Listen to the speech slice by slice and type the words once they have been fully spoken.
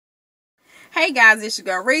Hey guys, it's your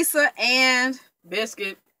girl Risa and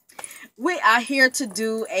Biscuit. we are here to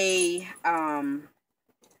do a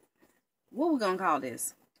what we gonna call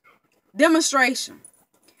this? Demonstration.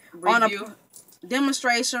 Review.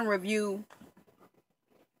 Demonstration, review,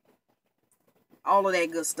 all of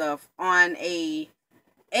that good stuff on a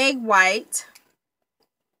egg white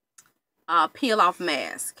peel off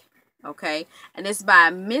mask. Okay, and it's by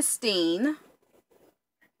Mistine.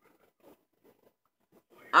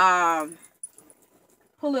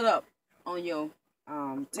 Pull it up on your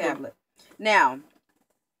tablet. Now,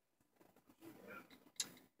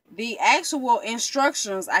 the actual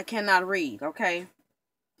instructions I cannot read. Okay,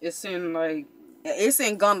 It's in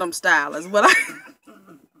Gundam style. Is what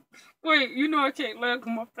Wait, you know I can't laugh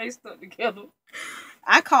because my face stuck together.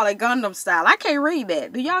 I call it Gundam style. I can't read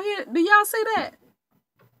that. Do y'all hear? Do y'all see that?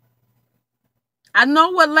 I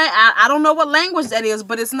know what I don't know what language that is,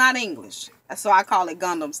 but it's not English, so I call it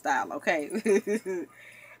Gundam style. Okay.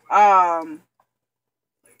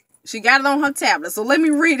 She got it on her tablet, so let me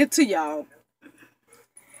read it to y'all.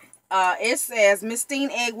 It says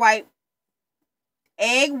Mistine egg white,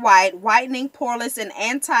 whitening, poreless, and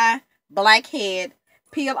anti-blackhead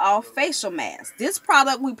peel off facial mask. This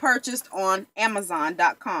product we purchased on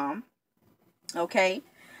Amazon.com. Okay.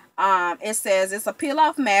 It says it's a peel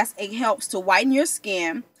off mask. It helps to whiten your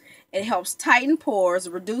skin. It helps tighten pores,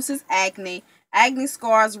 reduces acne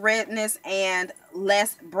scars, redness, and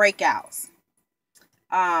less breakouts.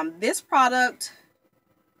 This product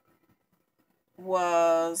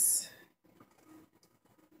was,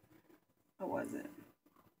 what was it?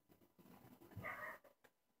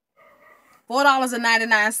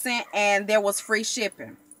 $4.99, and there was free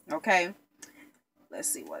shipping. Okay. Let's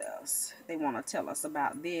see what else they want to tell us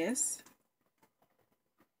about this.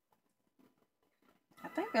 I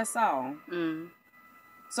think that's all.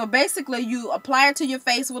 So basically, you apply it to your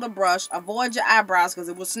face with a brush. Avoid your eyebrows because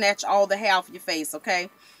it will snatch all the hair off your face, okay?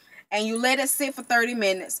 And you let it sit for 30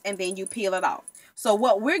 minutes, and then you peel it off. So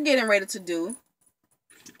what we're getting ready to do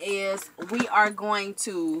is I'm going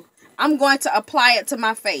to apply it to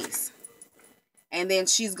my face. And then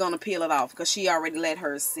she's going to peel it off because she already let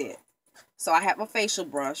hers sit. So I have a facial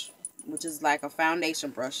brush, which is like a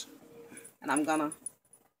foundation brush. And I'm going to...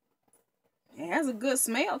 It has a good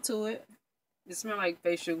smell to it. It smells like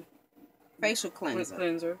facial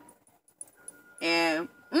cleanser. And,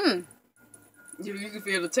 You can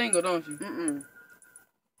feel the tingle, don't you?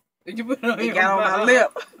 Did you put it on it got on my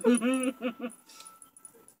lip.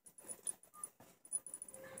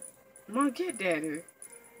 Mom, get daddy.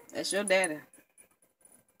 That's your daddy.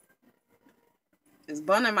 It's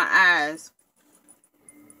burning my eyes.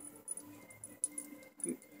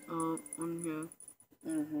 On here.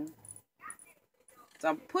 So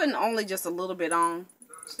I'm putting only just a little bit on.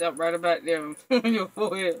 Step right about there on your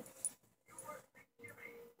forehead.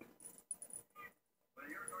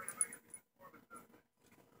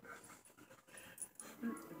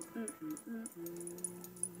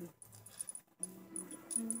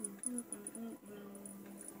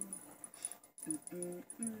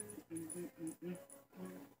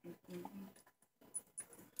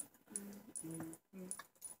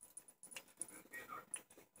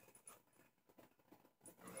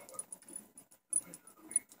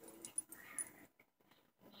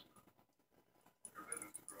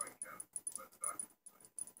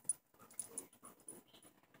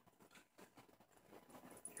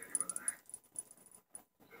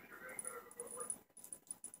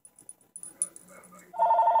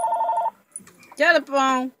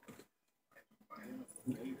 Telephone.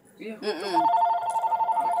 Yeah. I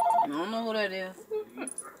don't know who that is.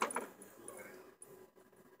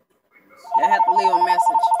 I have to leave a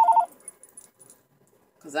message.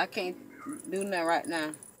 Because I can't do that right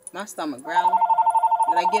now. My stomach growling.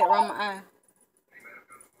 Did I get it around my eye?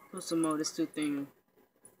 Put some more. This too thin.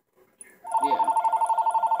 Yeah.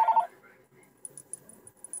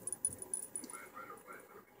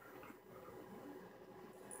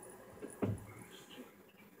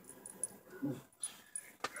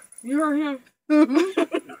 You heard him?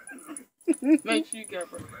 Make sure you got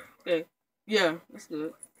it. Okay. Yeah, that's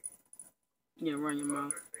good. Yeah, run your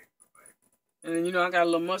mouth. And then, I got a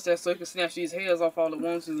little mustache so you can snatch these hairs off all at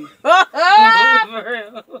once.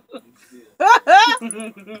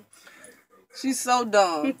 She's so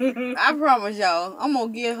dumb. I promise y'all, I'm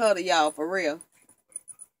going to give her to y'all for real.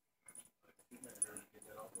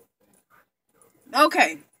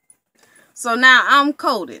 Okay. So now I'm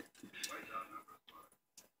coated.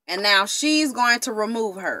 And now she's going to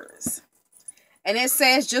remove hers. And it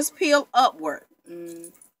says just peel upward.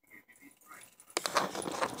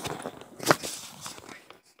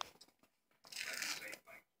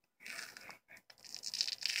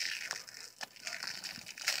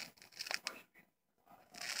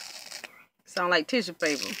 Sound like tissue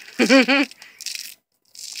paper.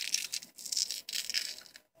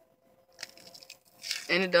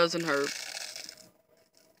 And it doesn't hurt.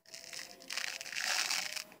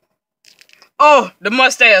 Oh, the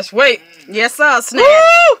mustache. Wait. Yes, sir. Snatch.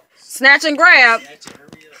 Woo! Snatch and grab.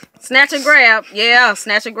 Snatch and grab. Yeah,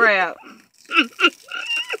 snatch and grab.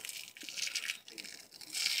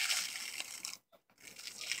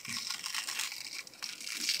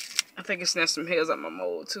 I think it snatched some hairs out my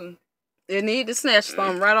mold, too. It need to snatch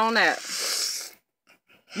some right on that.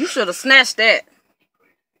 You should have snatched that.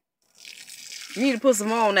 You need to put some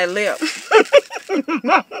more on that lip.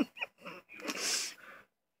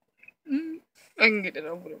 I can get that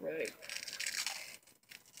over the rag.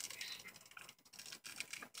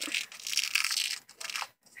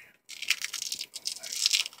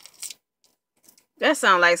 That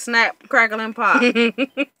sound like snap, crackle, and pop.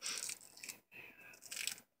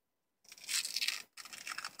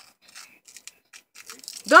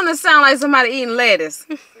 Don't it sound like somebody eating lettuce?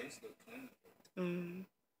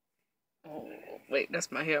 Oh, wait, that's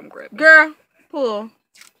my hair I'm grabbing. Girl, pull.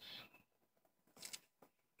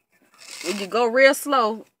 When you go real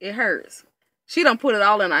slow, it hurts. She done put it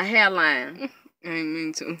all in her hairline. I ain't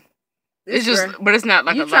mean to. It's just, but it's not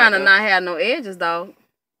like you trying to not have no edges, though.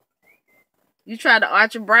 You tried to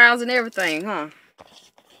arch your brows and everything, huh?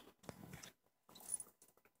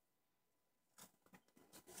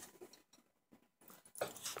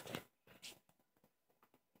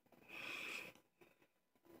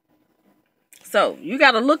 So, you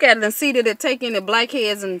got to look at it and see that it take in the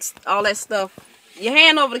blackheads and all that stuff. Your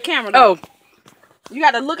hand over the camera, though. Oh. You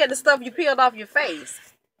got to look at the stuff you peeled off your face.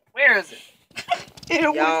 Where is it?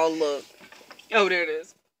 Y'all look. Oh, there it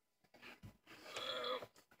is.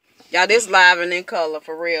 Y'all, this live and in color,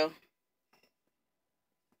 for real.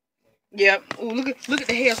 Yep. Ooh, look at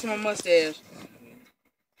the hairs from my mustache.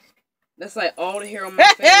 That's like all the hair on my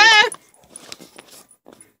face.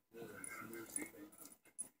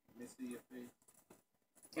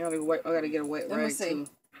 I gotta get a wet rag too.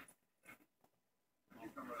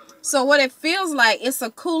 So what it feels like, it's a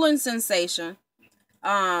cooling sensation.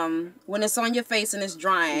 When it's on your face and it's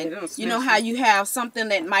drying. Yeah, you know how you have something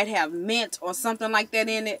that might have mint or something like that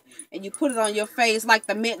in it, and you put it on your face like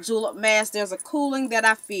the mint julep mask. There's a cooling that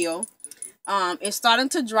I feel. It's starting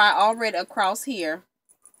to dry already across here.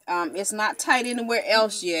 It's not tight anywhere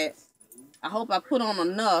else yet. I hope I put on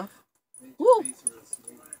enough. Woo.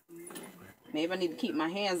 Maybe I need to keep my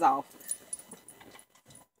hands off.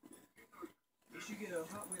 You should get a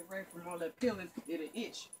hot wet rag from all that peeling. It'll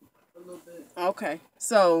itch a little bit. Okay,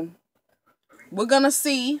 so we're gonna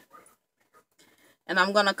see, and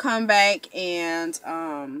I'm gonna come back and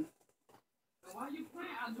Why you playing?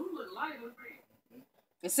 I do look lighter.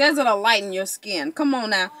 It says it'll lighten your skin. Come on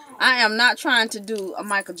now. I am not trying to do a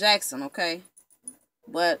Michael Jackson, okay?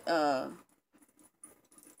 But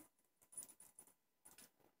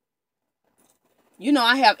you know,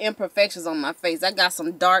 I have imperfections on my face. I got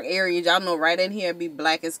some dark areas. Y'all know right in here be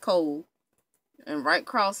black as coal. And right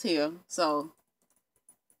across here. So,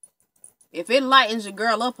 if it lightens your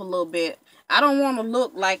girl up a little bit, I don't want to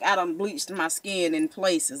look like I done bleached my skin in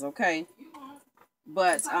places, okay?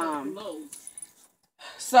 But,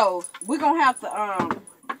 so, we're going to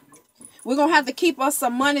have to keep us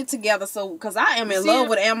some money together. So, because I am in love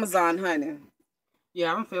with Amazon, honey.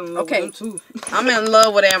 Yeah, I'm feeling in love with them too. I'm in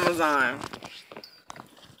love with Amazon.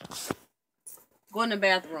 Go in the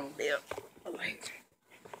bathroom. Yep. I like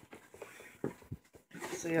it.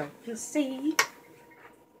 So yeah. You see?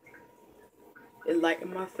 It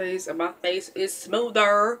lightened my face, and my face is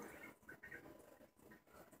smoother.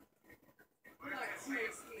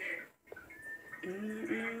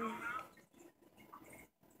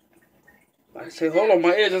 I say, hold on,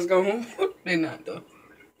 my edges go home. They not though.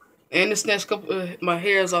 And it snatched a couple of my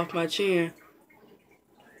hairs off my chin.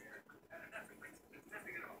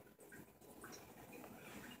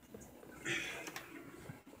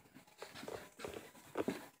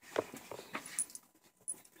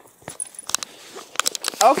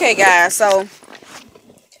 Okay, guys, so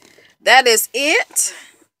that is it.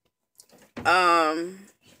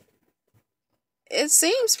 It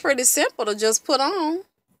seems pretty simple to just put on,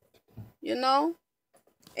 you know,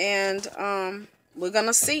 and we're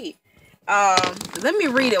gonna see. Let me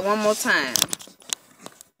read it one more time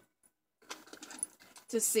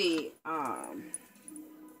to see.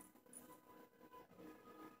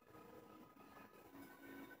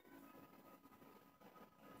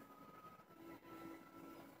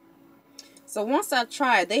 So once I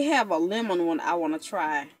try it, they have a lemon one I want to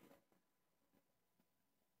try.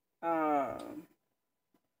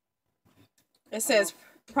 It says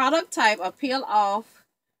product type, a peel off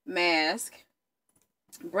mask.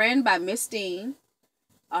 Brand by Mistine.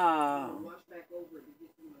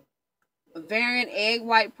 Variant egg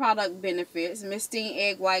white product benefits. Mistine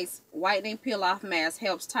egg whites whitening peel off mask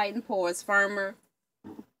helps tighten pores, firm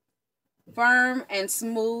and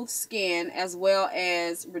smooth skin, as well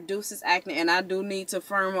as reduces acne. And I do need to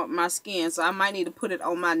firm up my skin, so I might need to put it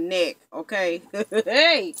on my neck. Okay.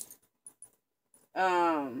 Hey.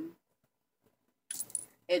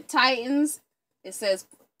 It tightens. It says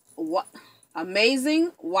what?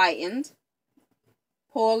 Amazing whitened,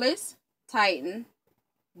 poreless, tighten,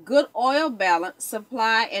 good oil balance,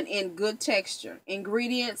 supply, and in good texture.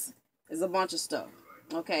 Ingredients is a bunch of stuff.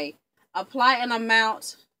 Okay. Apply an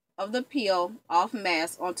amount of the peel off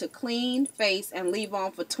mask onto clean face and leave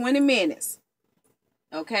on for 20 minutes.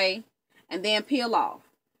 Okay. And then peel off.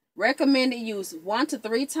 Recommended use 1 to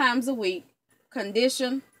 3 times a week.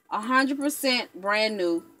 Condition 100% brand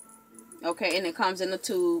new. Okay. And it comes in a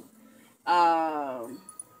tube.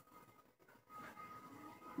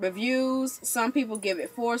 Reviews, some people give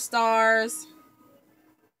it 4 stars.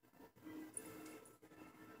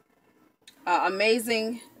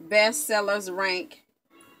 Amazing bestsellers rank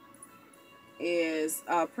is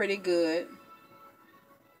pretty good.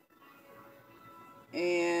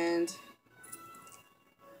 And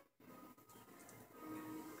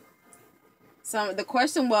the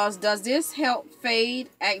question was, does this help fade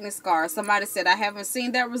acne scars? Somebody said, I haven't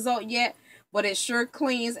seen that result yet, but it sure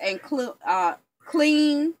cleans and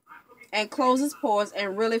clean and closes pores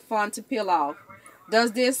and really fun to peel off.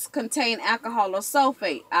 Does this contain alcohol or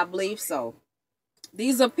sulfate? I believe so.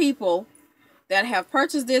 These are people that have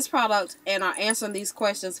purchased this product and are answering these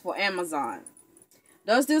questions for Amazon.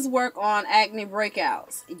 Does this work on acne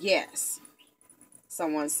breakouts? Yes,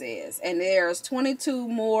 someone says. And there's 22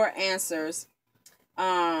 more answers.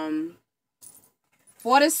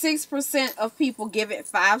 46% of people give it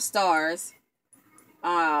 5 stars.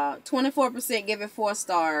 24% give it 4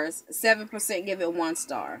 stars. 7% give it 1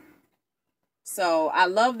 star. So I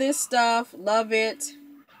love this stuff. Love it.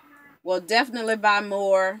 Will definitely buy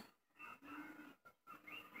more.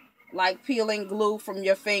 Like peeling glue from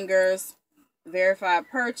your fingers. Verified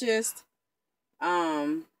purchased.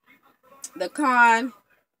 The con,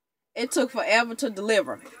 it took forever to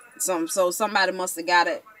deliver. So somebody must have got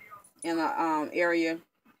it in a area.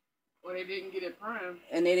 Well, they didn't get it Prime.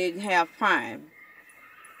 And they didn't have Prime.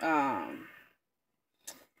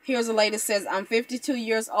 Here's a lady says, I'm 52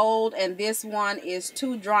 years old and this one is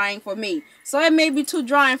too drying for me. So it may be too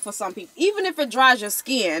drying for some people. Even if it dries your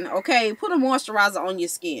skin, okay, put a moisturizer on your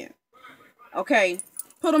skin. Okay,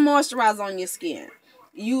 put a moisturizer on your skin.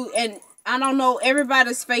 And I don't know,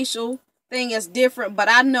 everybody's facial thing is different, but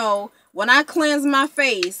I know when I cleanse my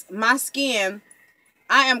face, my skin,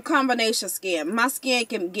 I am combination skin. My skin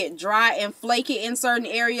can get dry and flaky in certain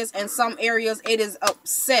areas, and some areas it is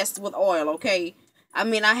obsessed with oil, okay? I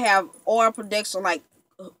mean, I have oil production, like,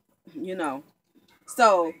 you know.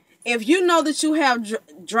 So, if you know that you have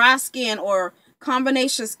dry skin or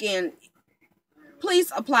combination skin,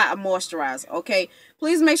 please apply a moisturizer, okay?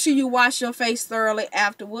 Please make sure you wash your face thoroughly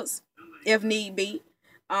afterwards, if need be,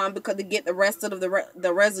 because to get the rest of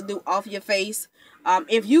the residue off your face.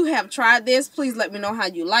 If you have tried this, please let me know how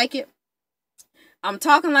you like it. I'm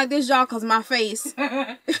talking like this, y'all, because my face,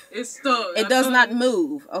 it's stuck. It does not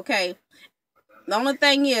move, okay? The only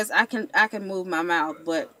thing is, I can move my mouth,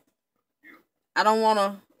 but I don't want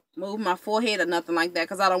to move my forehead or nothing like that,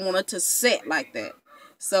 because I don't want it to set like that.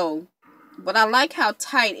 So, but I like how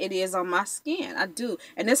tight it is on my skin. I do.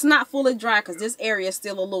 And it's not fully dry, because this area is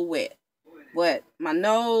still a little wet. But my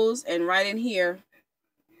nose and right in here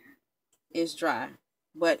is dry.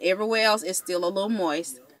 But everywhere else is still a little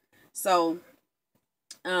moist. So,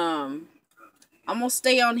 I'm going to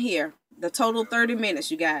stay on here. The total 30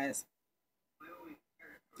 minutes, you guys.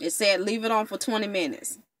 It said leave it on for 20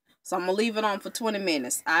 minutes. So I'm going to leave it on for 20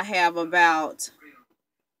 minutes. I have about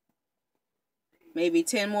maybe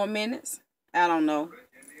 10 more minutes. I don't know.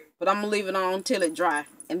 But I'm going to leave it on until it dry.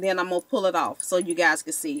 And then I'm going to pull it off so you guys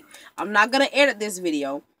can see. I'm not going to edit this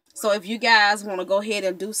video. So if you guys want to go ahead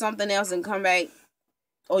and do something else and come back,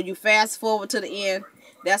 or you fast forward to the end,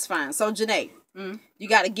 that's fine. So Janae, you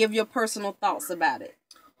got to give your personal thoughts about it.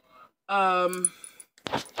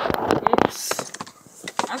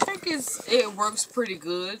 I think it works pretty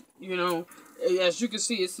good. You know, as you can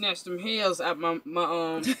see, it snatched them hairs out my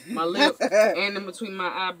lip and in between my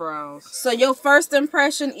eyebrows. So your first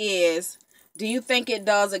impression is, do you think it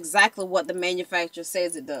does exactly what the manufacturer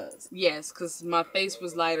says it does? Yes, because my face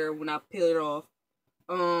was lighter when I peeled it off.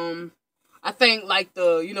 I think like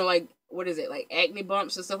what is it, like acne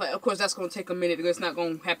bumps and stuff like. Of course, that's gonna take a minute because it's not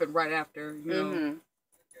gonna happen right after. You know.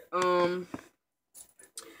 I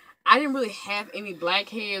didn't really have any black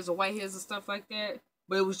hairs or white hairs and stuff like that,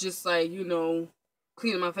 but it was just like, you know,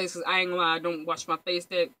 cleaning my face, because I ain't gonna lie, I don't wash my face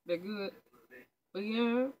that good. But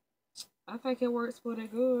yeah, I think it works pretty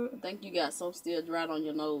good. I think you got some still dried on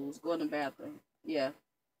your nose. Go in the bathroom. Yeah.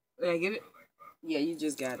 Did I get it? Yeah, you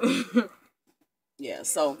just got it. Yeah,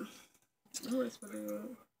 so it works pretty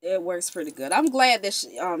good. It works pretty good. I'm glad that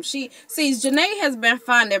she sees Janae has been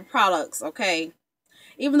finding products, okay?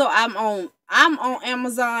 Even though I'm on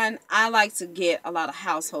Amazon, I like to get a lot of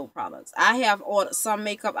household products. I have ordered some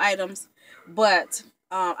makeup items, but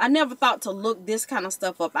I never thought to look this kind of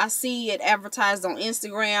stuff up. I see it advertised on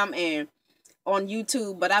Instagram and on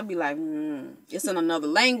YouTube, but I'd be like, it's in another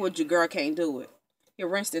language. Your girl can't do it. Here,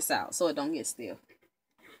 rinse this out so it don't get stiff.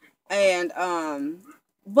 And I'm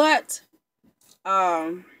glad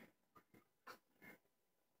I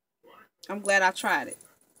tried it.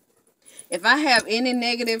 If I have any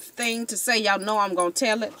negative thing to say, y'all know I'm going to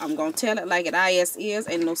tell it. I'm going to tell it like it is.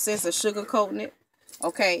 Ain't no sense of sugarcoating it.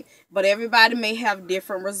 Okay? But everybody may have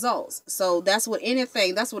different results. So that's what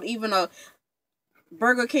even a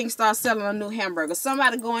Burger King starts selling a new hamburger.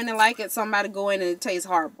 Somebody go in and like it. Somebody go in and it tastes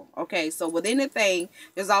horrible. Okay? So with anything,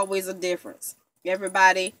 there's always a difference.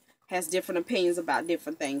 Everybody has different opinions about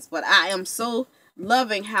different things. But I am so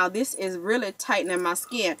loving how this is really tightening my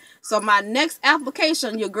skin. So my next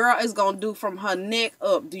application, your girl is going to do from her neck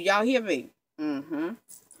up. Do y'all hear me?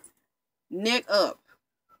 Neck up.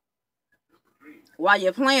 While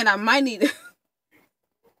you're playing, I might need to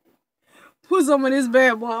put some of this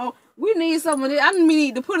bad boy on. We need some of this. I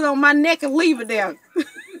need to put it on my neck and leave it there.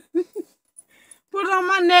 Put it on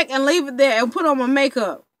my neck and leave it there and put on my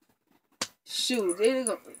makeup. Shoot.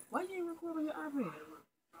 Why you ain't recording your iPad?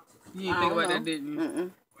 You didn't think about that, didn't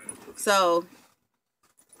you? So,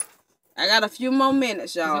 I got a few more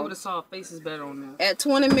minutes, y'all. I would have saw faces better on there. At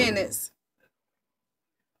 20 minutes,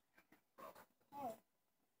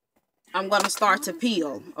 I'm going to start to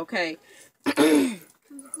peel, okay? Good.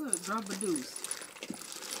 Drop a deuce.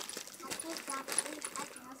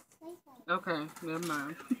 Okay, never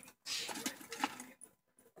mind.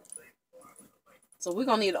 So, we're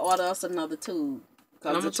going to need to order us another tube.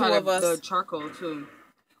 And I'm going to try the charcoal, too.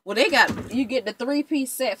 Well, you get the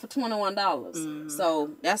 3-piece set for $21. So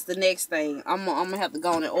that's the next thing. I'm gonna have to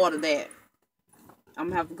go on and order that.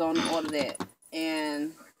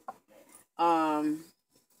 And I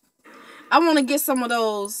want to get some of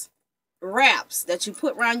those wraps that you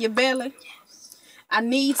put around your belly. Yes. I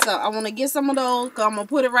need some. I want to get some of those because I'm gonna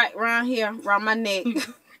put it right around here, around my neck.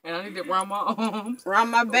 And I need it around my arms, around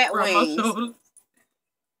my back wings. My shoulders.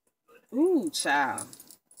 Ooh, child.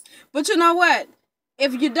 But you know what?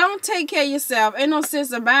 If you don't take care of yourself, ain't no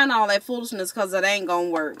sense in buying all that foolishness because it ain't going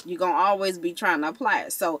to work. You're going to always be trying to apply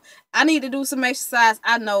it. So, I need to do some exercise.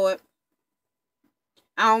 I know it.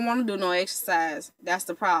 I don't want to do no exercise. That's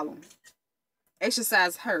the problem.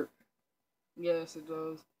 Exercise hurt. Yes, it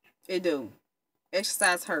does. It do.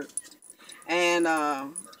 Exercise hurt. And I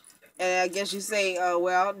guess you say,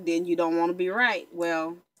 well, then you don't want to be right.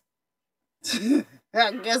 Well,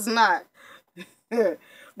 I guess not.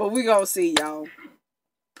 But we going to see, y'all.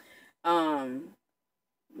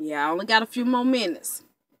 Yeah, I only got a few more minutes.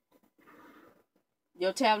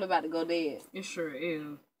 Your tablet about to go dead. It sure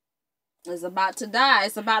is. It's about to die.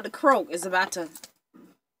 It's about to croak. It's about to...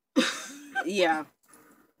 Yeah.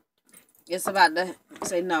 It's about to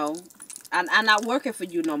say no. I'm not working for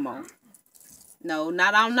you no more. No,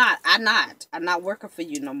 I'm not. I'm not working for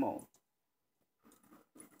you no more.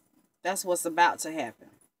 That's what's about to happen.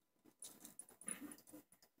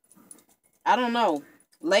 I don't know.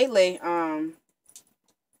 Lately,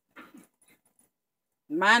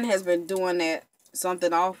 mine has been doing that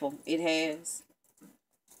something awful. It has.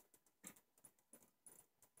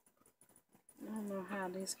 I don't know how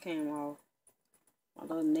this came off. My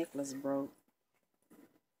little necklace broke.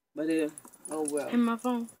 But oh well. In my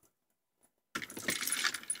phone.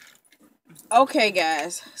 Okay,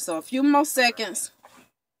 guys. So a few more seconds.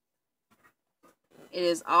 It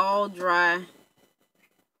is all dry.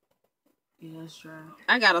 Yeah, that's dry.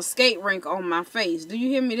 I got a skate rink on my face. Do you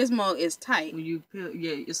hear me? This mug is tight. When you peel,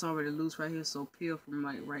 yeah, it's already loose right here, so peel from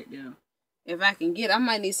like right down. If I can get it, I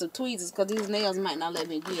might need some tweezers because these nails might not let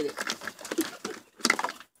me get it.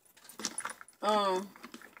 Hey,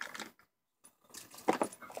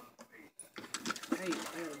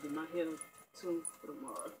 I gotta do my hair too for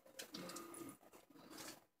tomorrow.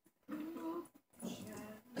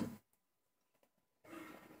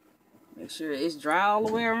 Make sure it's dry all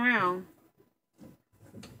the way around.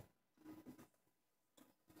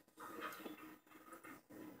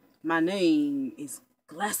 My name is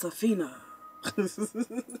Glassafina.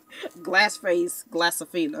 Glass face,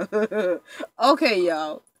 Glassafina. Okay,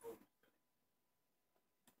 y'all.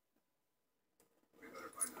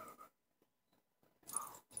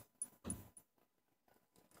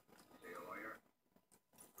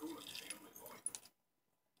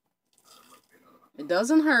 It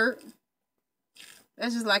doesn't hurt.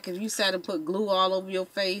 That's just like if you sat and put glue all over your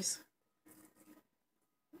face.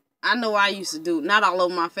 I know I used to do, not all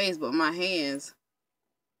over my face, but my hands.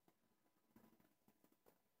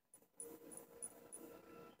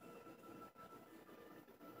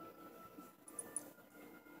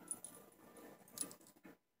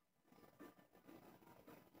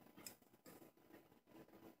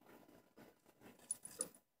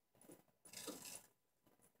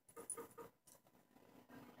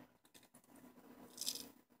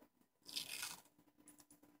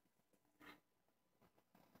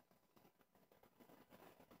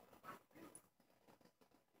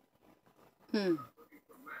 Hmm.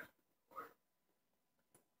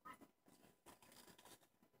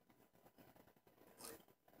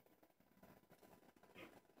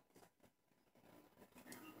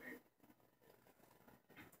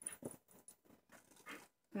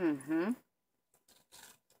 Mm-hmm.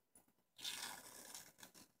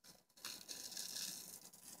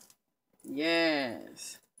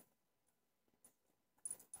 Yes.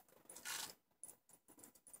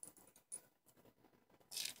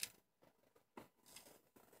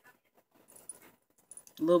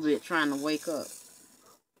 A little bit trying to wake up.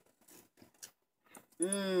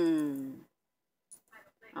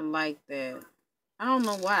 I like that. I don't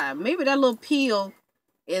know why. Maybe that little peel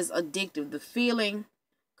is addictive. The feeling,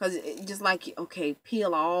 because it just like, okay,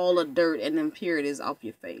 peel all the dirt and impurities off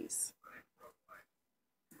your face.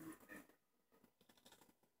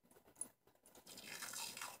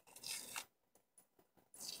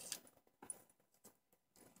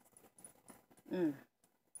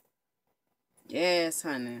 Yes,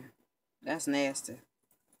 honey. That's nasty.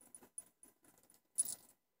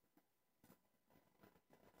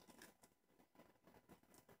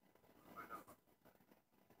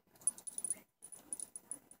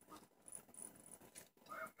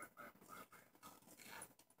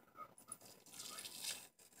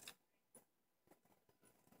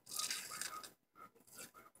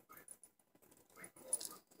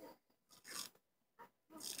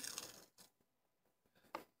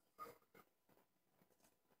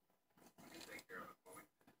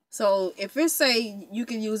 So if it say you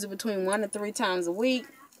can use it between 1 to 3 times a week,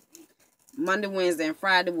 Monday, Wednesday, and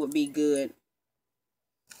Friday would be good.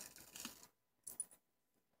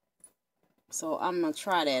 So I'm gonna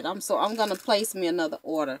try that. I'm gonna place me another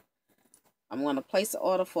order. I'm gonna place an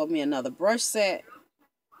order for me another brush set.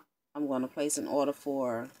 I'm gonna place an order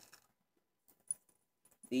for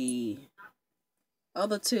the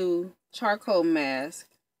other 2 charcoal masks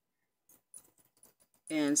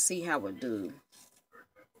and see how it do.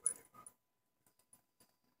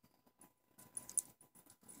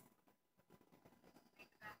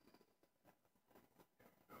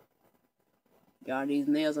 Y'all, these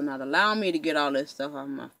nails are not allowing me to get all this stuff off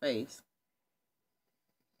my face.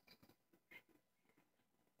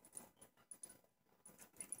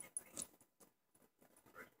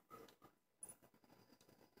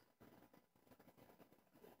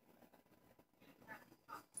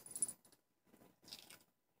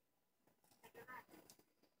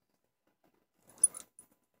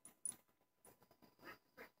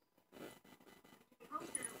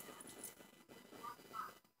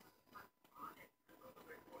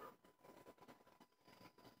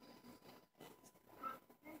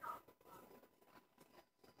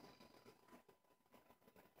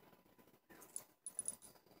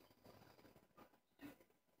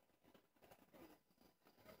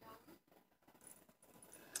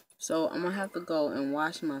 So I'm gonna have to go and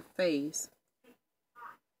wash my face.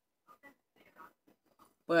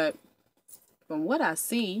 But from what I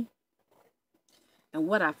see and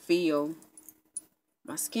what I feel,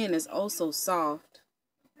 my skin is oh so soft.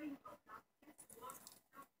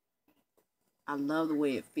 I love the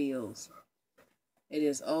way it feels. It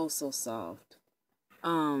is oh so soft.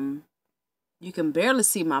 You can barely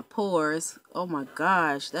see my pores. Oh my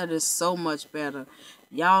gosh, that is so much better.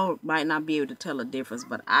 Y'all might not be able to tell a difference,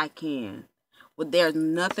 but I can. With there's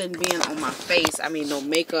nothing being on my face. I mean, no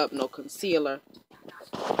makeup, no concealer.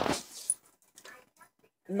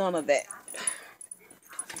 None of that.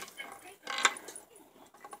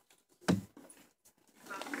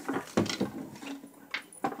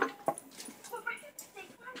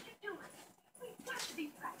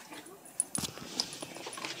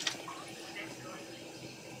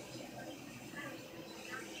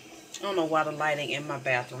 I don't know why the lighting in my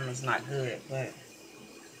bathroom is not good, but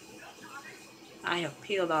I have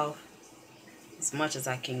peeled off as much as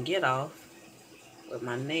I can get off with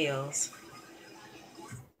my nails.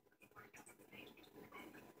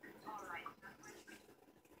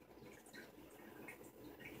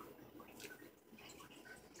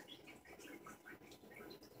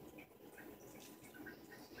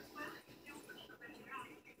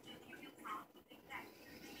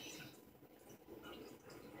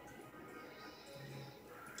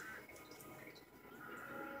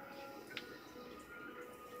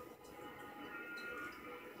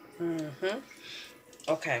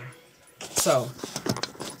 Okay, so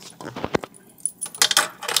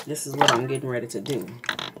this is what I'm getting ready to do.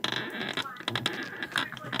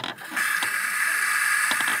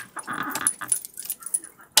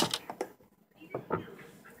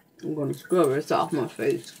 I'm going to scrub this off my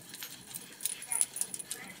face.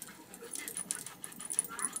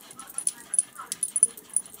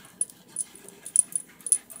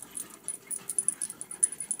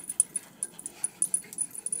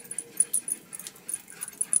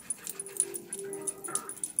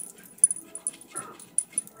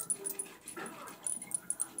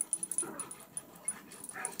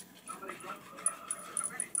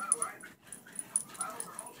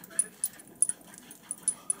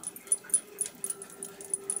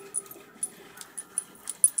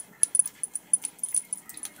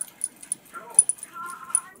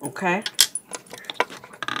 Okay.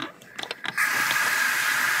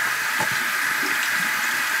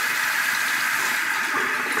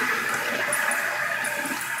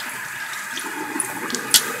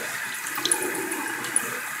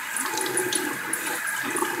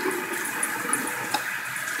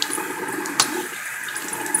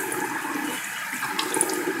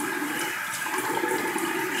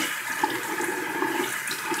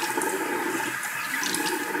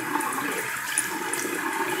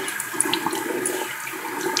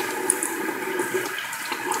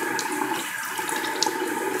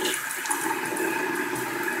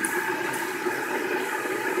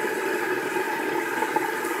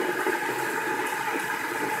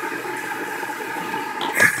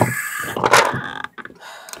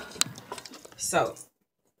 So,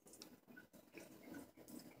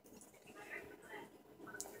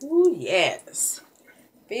 ooh, yes,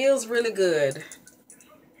 feels really good.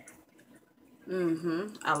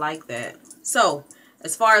 I like that. So,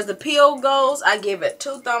 as far as the peel goes, I give it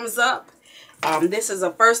 2 thumbs up. This is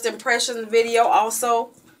a first impression video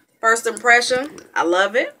also. First impression, I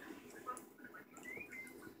love it.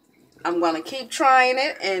 I'm going to keep trying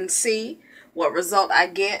it and see what result I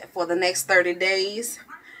get for the next 30 days.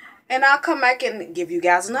 And I'll come back and give you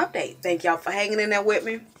guys an update. Thank y'all for hanging in there with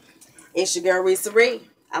me. It's your girl, Risa Ree.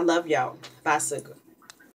 I love y'all. Bye, sugar.